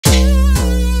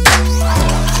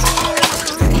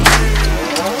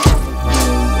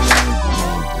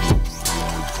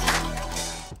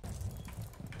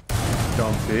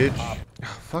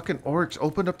Fucking orcs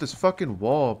opened up this fucking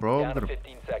wall, bro. I'm Down to gonna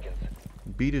 15 seconds.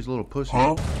 beat his little pussy.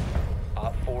 Huh?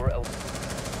 Op 4.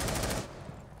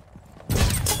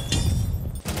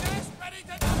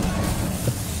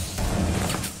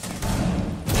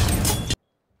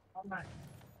 Oh my.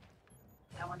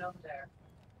 That one over there.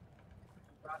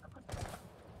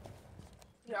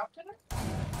 You up to it?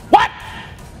 What?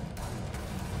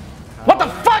 What the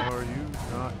fuck? Are you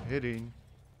not hitting?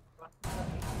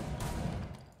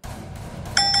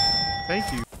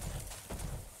 Thank you.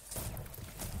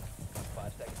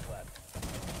 5 seconds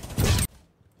left.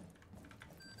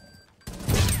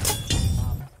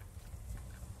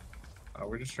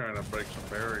 We're just trying to break some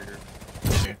barriers.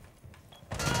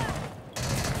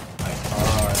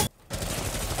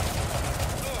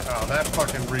 Oh, that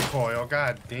fucking recoil,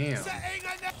 god damn.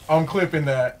 I'm clipping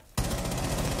that.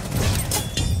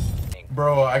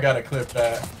 Bro, I gotta clip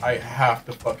that. I have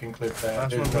to fucking clip that.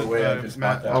 That's There's what no way I the- just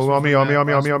Matt- got that. Oh, on me, on me, on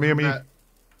me, on me, on me, on me. Matt-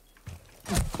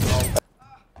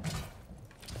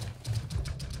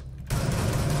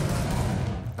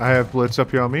 I have Blitz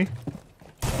up here on me.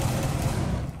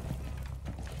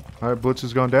 Alright, Blitz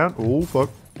has gone down. Oh, fuck.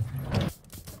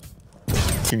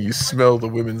 Can you smell the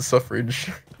women's suffrage?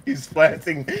 He's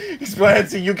planting. He's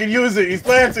planting. You can use it. He's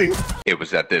planting. It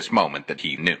was at this moment that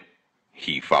he knew.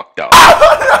 He fucked up.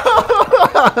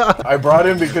 I brought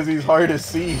him because he's hard to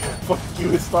see. Fuck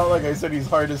you. It's not like I said he's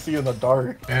hard to see in the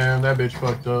dark. Damn, that bitch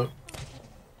fucked up.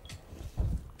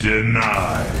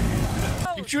 Denied.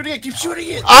 Keep shooting it, keep shooting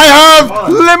it! I have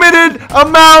limited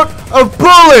amount of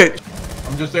bullet!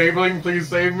 I'm disabling. Please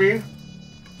save me.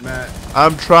 Matt.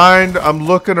 I'm trying, I'm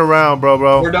looking around,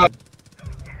 bro. We're done.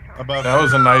 That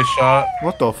was a nice shot.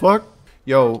 What the fuck?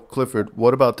 Yo, Clifford,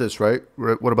 what about this, right?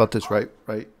 What about this, right?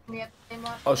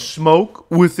 A smoke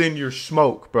within your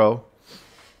smoke, bro.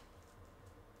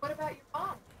 What about your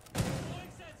mom?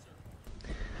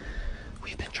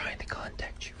 We've been trying to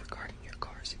contact you regarding your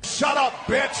cars. Shut up,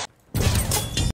 bitch!